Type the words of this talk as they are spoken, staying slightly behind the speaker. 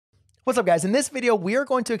What's up, guys? In this video, we are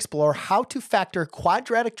going to explore how to factor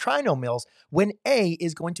quadratic trinomials when a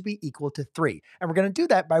is going to be equal to 3. And we're going to do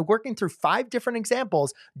that by working through 5 different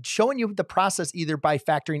examples, showing you the process either by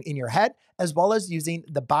factoring in your head as well as using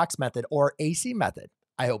the box method or AC method.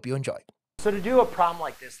 I hope you enjoy. So to do a problem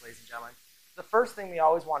like this, ladies and gentlemen, the first thing we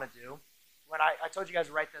always want to do, when I told you guys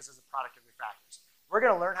to write this as a product of your factors. We're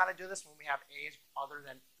going to learn how to do this when we have a is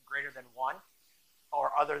greater than 1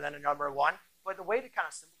 or other than a number 1. But the way to kind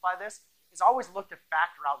of simplify this is always look to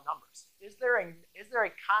factor out numbers. Is there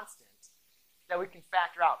a constant that we can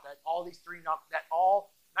factor out that all these three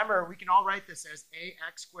remember, we can all write this as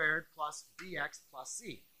ax squared plus bx plus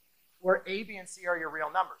c, where a, b, and c are your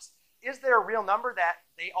real numbers. Is there a real number that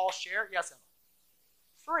they all share? Yes, Emma.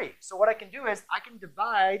 3. So what I can do is I can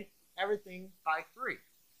divide everything by 3.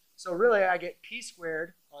 So really I get p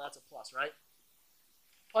squared, oh that's a plus, right?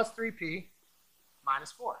 Plus 3p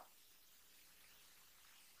minus 4.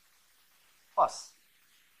 Plus.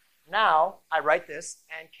 Now I write this,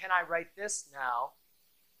 and can I write this now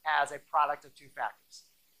as a product of two factors,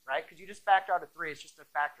 right? Because you just factor out a 3, it's just a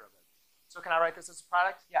factor of it. So can I write this as a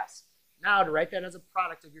product? Yes. Now to write that as a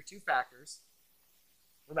product of your two factors,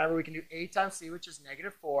 remember we can do a times c, which is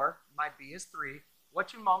 -4, my b is 3. What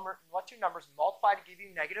two numbers multiply to give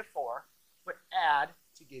you -4, but add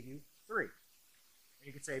to give you 3? And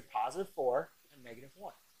you could say +4 and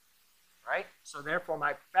 -1, right? So therefore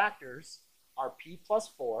my factors are p plus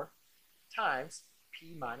 4 times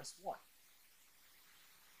p minus 1,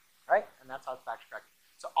 right? And that's how it's factor correct.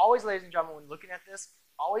 So always, ladies and gentlemen, when looking at this,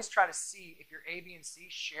 always try to see if your a, b, and c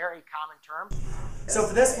share a common term. So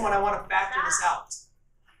for this one, I want to factor this out.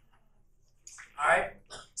 All right?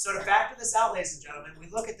 So to factor this out, ladies and gentlemen, we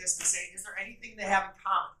look at this and we say, is there anything they have in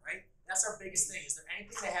common, right? That's our biggest thing. Is there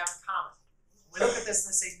anything they have in common? We look at this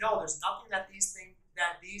and say, no, there's nothing that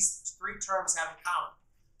these three terms have in common.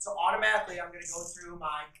 So automatically, I'm going to go through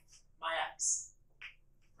my x,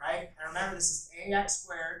 right? And remember, this is ax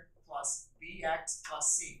squared plus bx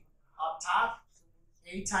plus c. Up top,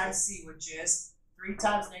 a times c, which is 3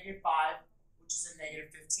 times -5, which is a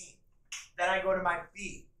 -15. Then I go to my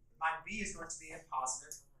b. My b is going to be a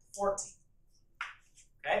 +14.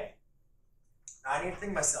 Okay? Now I need to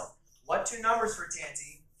think to myself, what two numbers for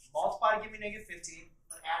Tansy multiply to give me -15,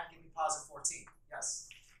 but add to give me +14? Yes?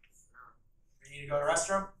 You need to go to the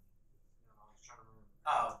restroom?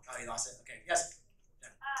 Oh, you lost it. Okay, yes?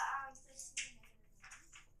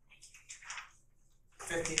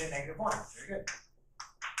 15 and -1. Very good.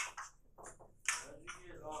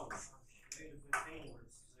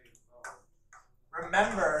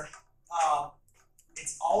 Remember,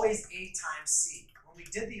 it's always a times c. When we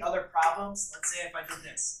did the other problems, let's say if I did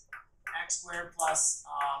this, x squared plus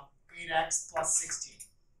 8x plus 16,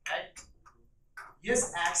 okay?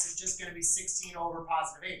 This x is just going to be 16 over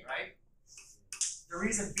 +8, right? The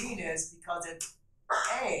reason being is because it's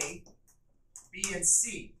a, b, and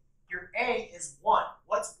c. Your a is 1.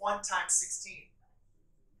 What's 1 times 16?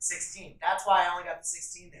 16. That's why I only got the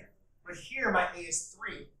 16 there. But here my a is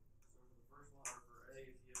 3.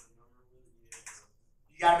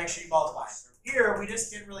 You got to make sure you multiply it. Here we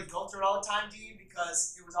just didn't really go through it all the time, Dean,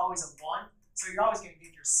 because it was always a 1. So you're always going to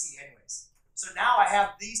get your c anyways. So now I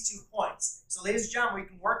have these 2 points. So ladies and gentlemen, we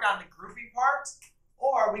can work on the grouping part,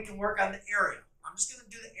 or we can work on the area. I'm just going to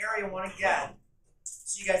do the area one again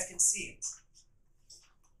so you guys can see it.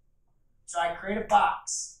 So I create a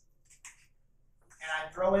box, and I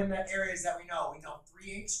throw in the areas that we know. We know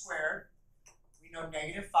 3h squared, we know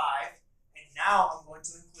 -5, and now I'm going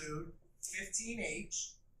to include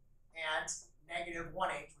 15h and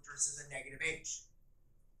 -1h, which is a -h.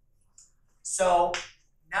 So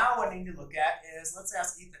now what I need to look at is, let's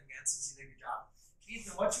ask Ethan again since he did a good job.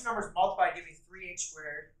 Ethan, what two numbers multiply to give me 3h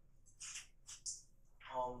squared?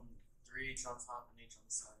 3h on top and h on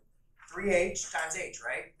the side. 3h times h,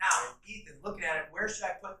 right? Now, Ethan, looking at it, where should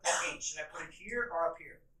I put that h? Should I put it here or up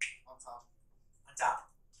here? On top. On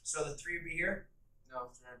top. So the 3 would be here? No,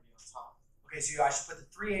 3 would be on top. Okay, so I should put the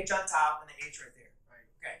 3h on top and the h right there. Right.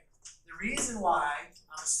 Okay. The reason why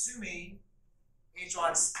I'm assuming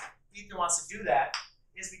Ethan wants to do that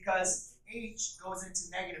is because h goes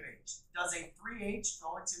into -h. Does a 3h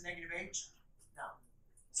go into -h? No.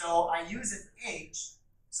 So I use it for h.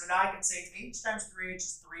 So now I can say h times 3h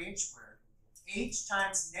is 3h squared. H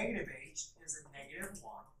times -h is a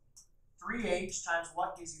 -1. 3h times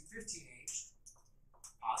what gives you 15h?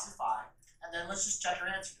 +5. And then let's just check our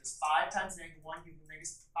answer. Does 5 times -1 give you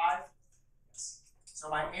 -5? Yes. So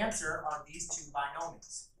my answer are these two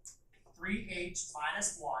binomials. 3h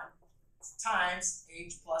minus 1 times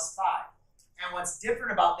h plus 5. And what's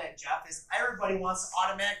different about that, Jeff, is everybody wants to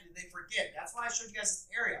automatically, they forget. That's why I showed you guys this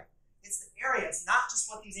area. It's the area. It's not just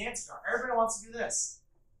what these answers are. Everybody wants to do this.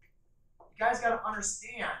 You guys got to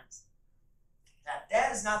understand that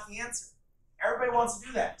that is not the answer. Everybody wants to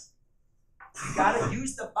do that. You got to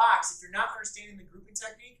use the box. If you're not understanding the grouping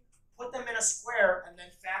technique, put them in a square and then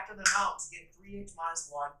factor them out to get 3h minus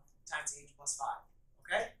 1 times h plus 5.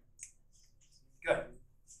 Okay? Good.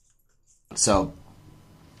 So,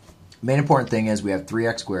 main important thing is we have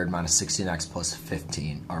 3x squared minus 16x plus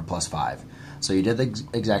 15, or plus 5. So you did the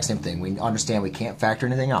exact same thing. We understand we can't factor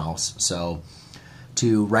anything else. So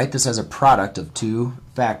to write this as a product of two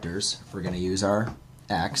factors, we're going to use our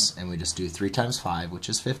x, and we just do 3 times 5, which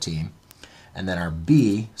is 15. And then our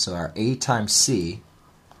b, so our a times c,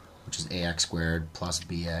 which is ax squared plus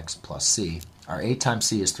bx plus c. Our a times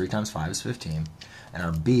c is 3 times 5 is 15. And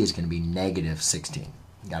our b is going to be negative 16.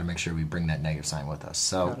 You got to make sure we bring that negative sign with us.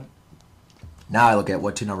 So now I look at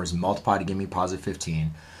what two numbers multiply to give me positive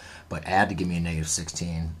 15, but add to give me a negative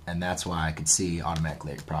 16, and that's why I could see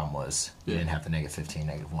automatically your problem was you didn't have the negative 15,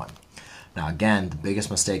 negative 1. Now again, the biggest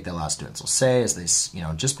mistake that a lot of students will say is they,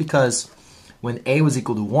 just because when a was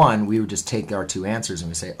equal to 1, we would just take our two answers and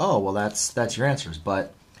we say, oh, well that's your answers.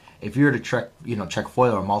 But if you were to check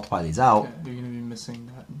FOIL or multiply these out, you're going to be missing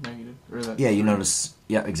that negative. Or that you notice,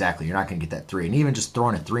 exactly, you're not going to get that 3. And even just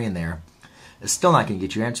throwing a 3 in there is still not going to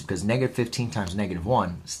get your answer, because negative 15 times negative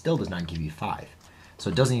 1 still does not give you 5. So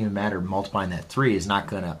it doesn't even matter, multiplying that 3 is not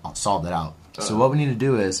going to solve that out. So what we need to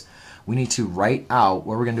do is we need to write out,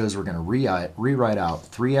 what we're going to do is we're going to rewrite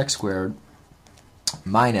out 3x squared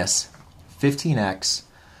minus 15x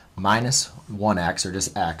minus 1x, or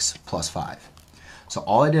just x, plus 5. So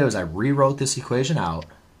all I did is I rewrote this equation out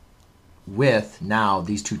with now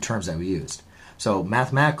these two terms that we used. So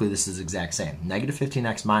mathematically this is the exact same. Negative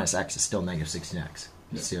 15x minus x is still negative 16x.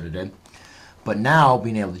 You see what I did? But now,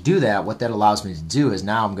 being able to do that, what that allows me to do is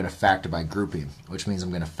now I'm going to factor by grouping, which means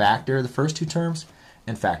I'm going to factor the first two terms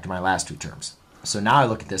and factor my last two terms. So now I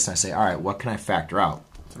look at this and I say, all right, what can I factor out?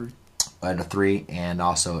 3. A 3 and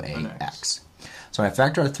also a x. So when I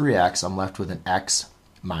factor out a 3x, I'm left with an x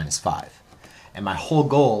minus 5. And my whole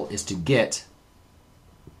goal is to get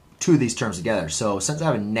two of these terms together. So since I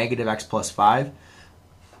have a negative x plus 5,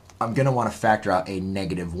 I'm going to want to factor out a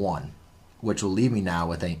negative 1. Which will leave me now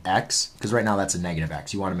with an x, because right now that's a negative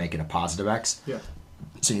x. You want to make it a positive x. Yeah.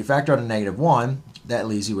 So you factor out a negative 1, that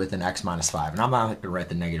leaves you with an x minus 5. And I'm not going to write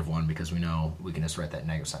the negative 1 because we know we can just write that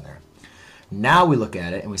negative sign there. Now we look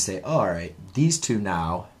at it and we say, oh, all right, these two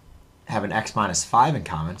now have an x minus 5 in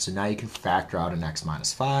common, so now you can factor out an x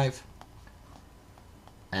minus 5.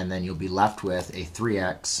 And then you'll be left with a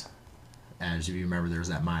 3x. As you remember, there's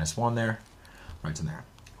that minus 1 there. Right in there.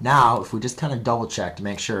 Now, if we just kind of double check to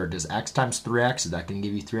make sure, does x times 3x, is that going to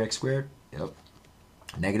give you 3x squared? Yep.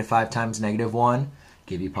 Negative 5 times negative 1,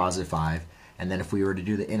 give you positive 5. And then if we were to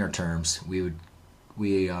do the inner terms, we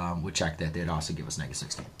would check that they'd also give us negative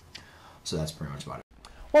 16. So that's pretty much about it.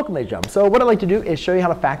 Welcome, ladies and gentlemen. So what I'd like to do is show you how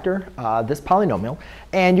to factor this polynomial.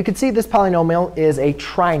 And you can see this polynomial is a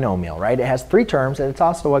trinomial, right? It has 3 terms, and it's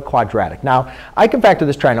also a quadratic. Now, I can factor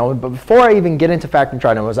this trinomial, but before I even get into factoring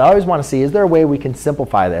trinomials, I always want to see, is there a way we can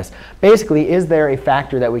simplify this? Basically, is there a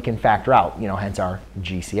factor that we can factor out, hence our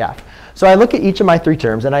GCF? So I look at each of my 3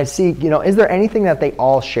 terms, and I see, is there anything that they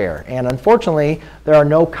all share? And unfortunately, there are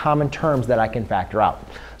no common terms that I can factor out.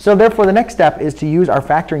 So therefore, the next step is to use our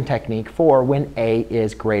factoring technique for when a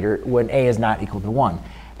is not equal to 1.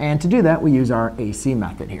 And to do that, we use our AC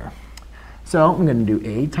method here. So I'm going to do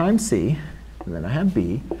a times c, and then I have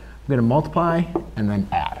b. I'm going to multiply and then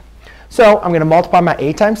add. So I'm going to multiply my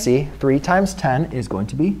a times c. 3 times 10 is going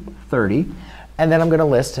to be 30. And then I'm going to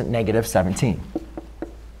list negative 17.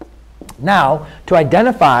 Now, to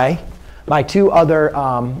identify my two other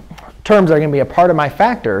terms that are going to be a part of my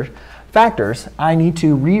factors, I need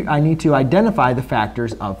to identify the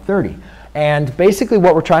factors of 30. And basically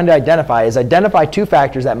what we're trying to identify is identify 2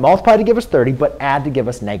 factors that multiply to give us 30, but add to give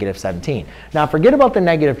us negative 17. Now forget about the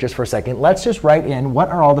negative just for a second. Let's just write in what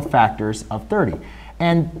are all the factors of 30.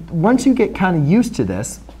 And once you get kind of used to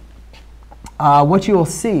this, what you will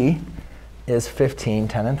see is 15,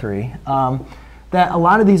 10, and 3, that a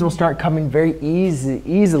lot of these will start coming very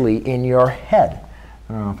easily in your head.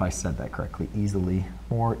 I don't know if I said that correctly. Easily,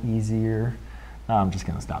 more, easier. I'm just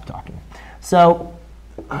going to stop talking. So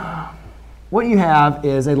what you have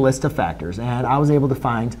is a list of factors. And I was able to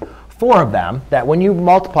find 4 of them that when you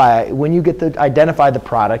multiply, when you get to identify the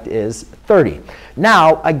product is 30.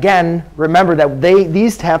 Now, again, remember that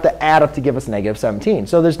these have to add up to give us negative 17.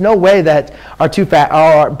 So there's no way that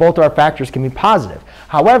both our factors can be positive.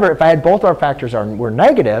 However, if I had both our factors were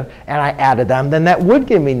negative and I added them, then that would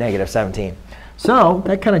give me negative 17. So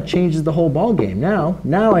that kind of changes the whole ball game.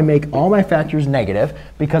 Now I make all my factors negative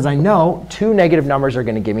because I know two negative numbers are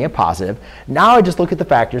going to give me a positive. Now I just look at the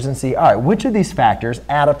factors and see, all right, which of these factors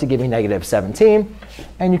add up to give me negative 17?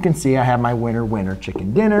 And you can see I have my winner, winner,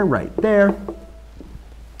 chicken dinner right there.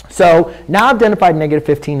 So now I've identified negative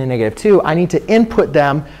 15 and negative 2. I need to input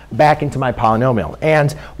them back into my polynomial.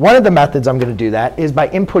 And one of the methods I'm going to do that is by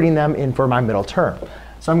inputting them in for my middle term.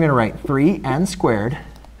 So I'm going to write 3n squared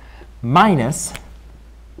minus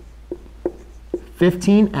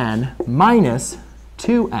 15n minus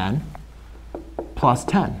 2n plus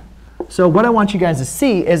 10. So what I want you guys to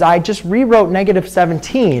see is I just rewrote negative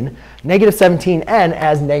 17n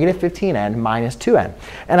as negative 15n minus 2n.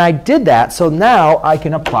 And I did that so now I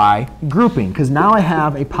can apply grouping, because now I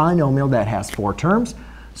have a polynomial that has 4 terms.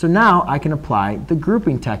 So now I can apply the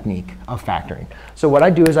grouping technique of factoring. So what I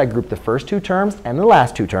do is I group the first 2 terms and the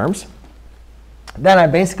last 2 terms. Then I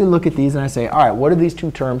basically look at these and I say, all right, what do these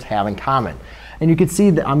 2 terms have in common? And you can see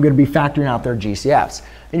that I'm going to be factoring out their GCFs.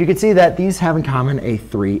 And you can see that these have in common a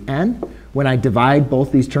 3n. When I divide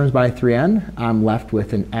both these terms by 3n, I'm left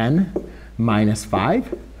with an n minus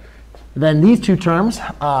 5. Then these 2 terms,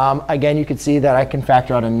 again, you can see that I can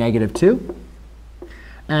factor out a negative 2.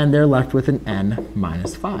 And they're left with an n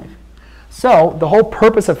minus 5. So the whole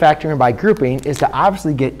purpose of factoring by grouping is to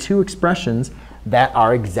obviously get 2 expressions that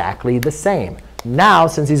are exactly the same. Now,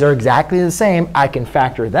 since these are exactly the same, I can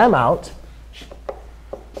factor them out.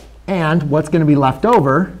 And what's going to be left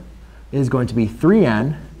over is going to be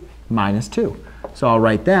 3n minus 2. So I'll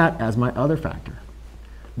write that as my other factor.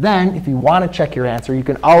 Then, if you want to check your answer, you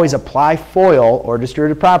can always apply FOIL, or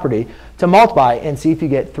distributive property, to multiply and see if you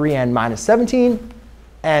get 3n minus 17,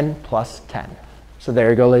 n plus 10. So there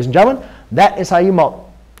you go, ladies and gentlemen. That is how you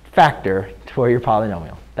factor for your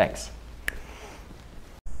polynomial. Thanks.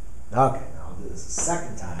 Okay, I'll do this a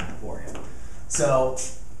second time for you. So,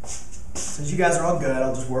 since you guys are all good,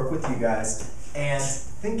 I'll just work with you guys. And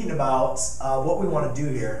thinking about what we want to do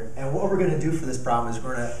here, and what we're going to do for this problem is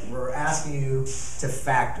we're asking you to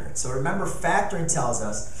factor it. So remember, factoring tells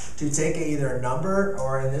us to take either a number,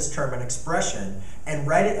 or in this term, an expression, and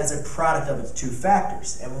write it as a product of its 2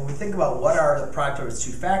 factors. And when we think about what are the product of its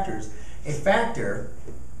 2 factors, a factor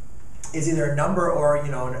is either a number or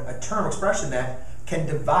a term expression that can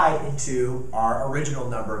divide into our original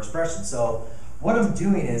number expression. So what I'm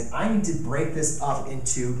doing is I need to break this up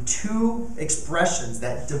into 2 expressions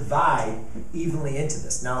that divide evenly into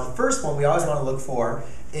this. Now, the first one we always want to look for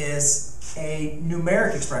is a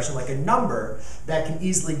numeric expression, like a number, that can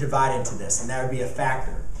easily divide into this, and that would be a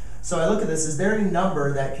factor. So I look at this, is there any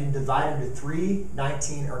number that can divide into 3,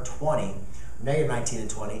 19, or 20, negative 19 and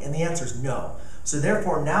 20? And the answer is no. So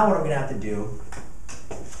therefore, now what I'm going to have to do,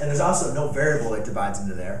 and there's also no variable that divides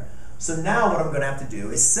into there. So now what I'm going to have to do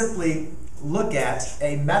is simply look at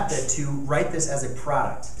a method to write this as a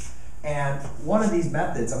product. And one of these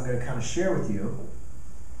methods I'm going to kind of share with you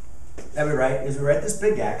that we write is we write this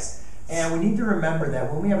big X. And we need to remember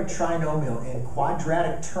that when we have a trinomial in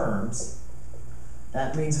quadratic terms,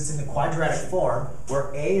 that means it's in the quadratic form,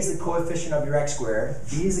 where a is the coefficient of your x squared,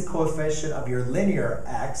 b is the coefficient of your linear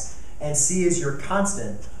x, and c is your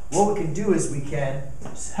constant. What we can do is we can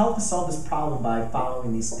help to solve this problem by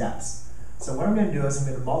following these steps. So what I'm going to do is I'm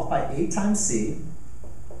going to multiply a times c,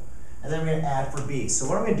 and then I'm going to add for b. So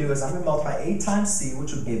what I'm going to do is I'm going to multiply a times c,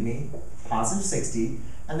 which will give me positive 60,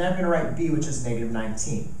 and then I'm going to write b, which is negative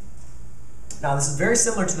 19. Now this is very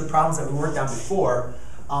similar to the problems that we worked on before,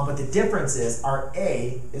 but the difference is our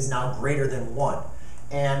a is now greater than 1.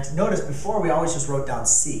 And notice before we always just wrote down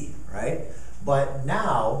c, right? But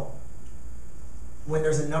now, when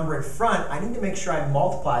there's a number in front, I need to make sure I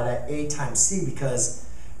multiply that a times c, because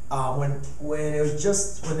when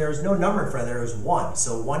there was no number in front, there was 1.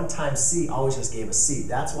 So 1 times c always just gave us c.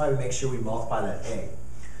 That's why we make sure we multiply that a.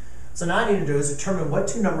 So now I need to do is determine what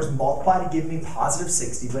 2 numbers multiply to give me positive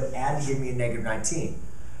 60, but add to give me a negative 19.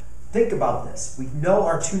 Think about this. We know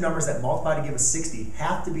our 2 numbers that multiply to give us 60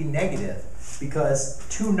 have to be negative, because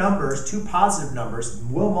 2 positive numbers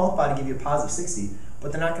will multiply to give you a positive 60,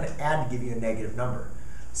 but they're not going to add to give you a negative number.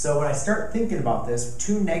 So when I start thinking about this,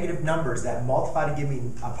 2 negative numbers that multiply to give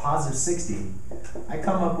me a positive 60, I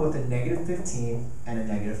come up with a negative 15 and a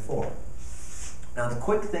negative 4. Now the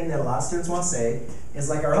quick thing that a lot of students want to say is,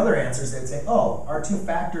 like our other answers, they'd say, oh, our 2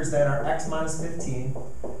 factors then are x minus 15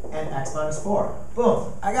 and x minus 4.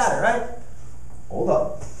 Boom, I got it, right? Hold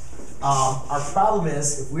up. Our problem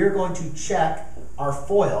is, if we're going to check our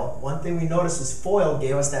FOIL, one thing we noticed is FOIL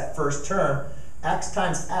gave us that first term. X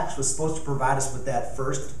times x was supposed to provide us with that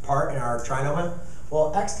first part in our trinomial.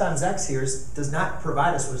 Well, x times x here does not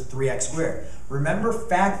provide us with 3x squared. Remember,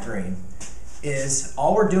 factoring is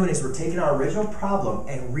all we're doing is we're taking our original problem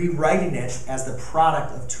and rewriting it as the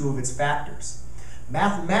product of two of its factors.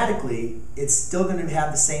 Mathematically, it's still going to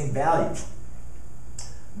have the same value.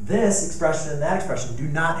 This expression and that expression do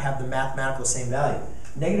not have the mathematical same value.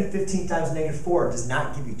 Negative 15 times negative 4 does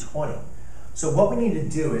not give you 20. So what we need to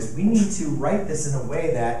do is we need to write this in a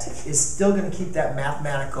way that is still going to keep that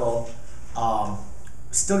mathematical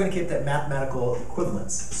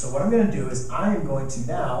equivalence. So what I'm going to do is I am going to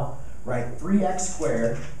now write 3x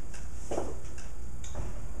squared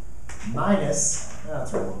minus,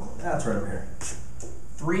 that's right over here.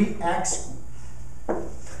 3x,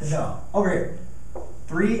 no, over here.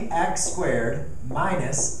 3x squared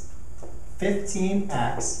minus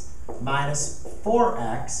 15x minus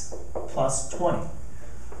 4x plus 20.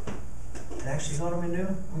 And actually, you know what I'm going to do?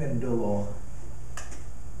 I'm going to do a little...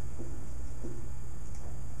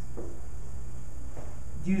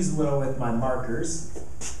 use a little with my markers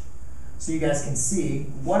so you guys can see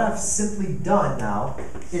what I've simply done now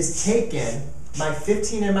is taken my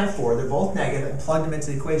 15 and my 4, they're both negative, and plugged them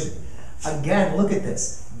into the equation. Again, look at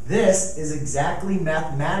this. This is exactly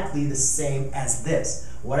mathematically the same as this.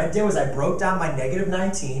 What I did was I broke down my negative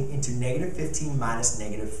 19 into negative 15 minus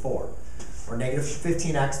negative 4, or negative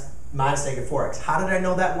 15x minus negative 4x. How did I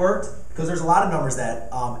know that worked? Because there's a lot of numbers that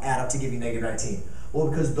add up to give you negative 19. Well,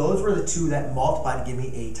 because those were the two that multiplied to give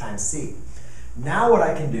me a times c. Now what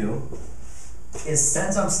I can do is,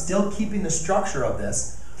 since I'm still keeping the structure of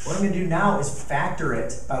this, what I'm going to do now is factor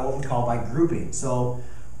it by what we call by grouping. So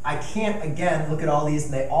I can't, again, look at all these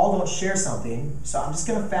and they all don't share something. So I'm just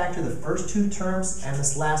going to factor the first two terms and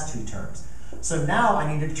this last two terms. So now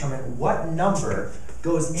I need to determine what number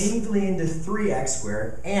goes evenly into 3x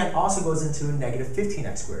squared and also goes into negative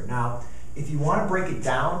 15x squared. Now, if you want to break it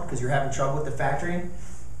down because you're having trouble with the factoring,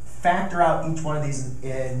 factor out each one of these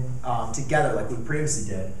in together like we previously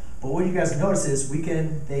did. But what you guys notice is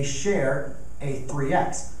they share a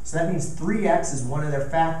 3x. So that means 3x is one of their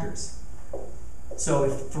factors. So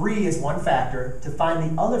if 3 is one factor, to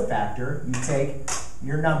find the other factor, you take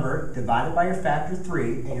your number divided by your factor 3,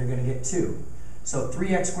 and you're going to get 2. So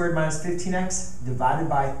 3x squared minus 15x divided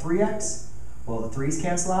by 3x, well, the 3's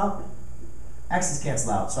cancel out, x's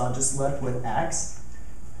cancel out, so I'm just left with x.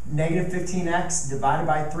 Negative 15x divided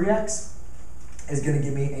by 3x is going to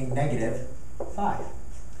give me a negative 5.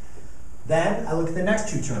 Then I look at the next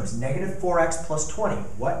two terms, negative 4x plus 20.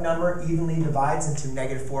 What number evenly divides into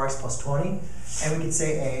negative 4x plus 20? And we could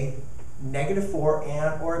say a negative 4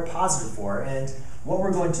 or a positive 4. And what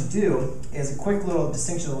we're going to do is a quick little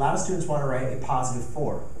distinction. A lot of students want to write a positive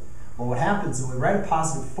 4. Well, what happens when we write a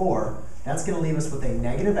positive 4, that's going to leave us with a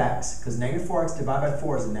negative x, because negative 4x divided by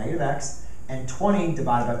 4 is a negative x, and 20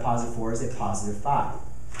 divided by positive 4 is a positive 5.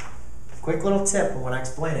 Quick little tip when I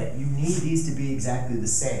explain it, you need these to be exactly the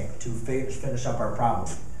same to finish up our problem.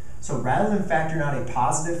 So rather than factoring out a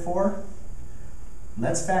positive 4,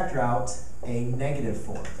 let's factor out a negative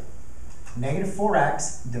 4. Negative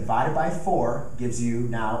 4x divided by 4 gives you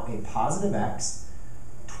now a positive x.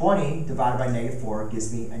 20 divided by negative 4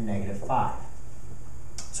 gives me a negative 5.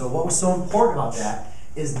 So what was so important about that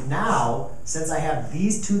is now, since I have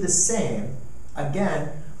these two the same,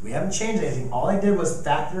 again, we haven't changed anything. All I did was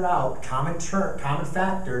factor out common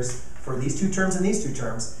factors for these two terms and these two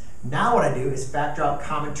terms. Now what I do is factor out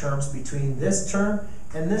common terms between this term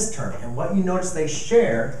and this term. And what you notice they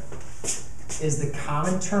share is the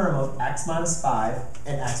common term of x minus 5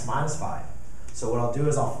 and x minus 5. So what I'll do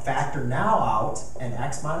is I'll factor now out an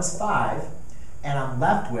x minus 5, and I'm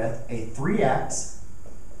left with a 3x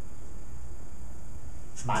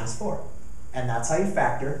minus 4. And that's how you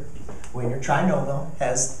factor when your trinomial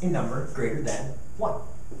has a number greater than 1.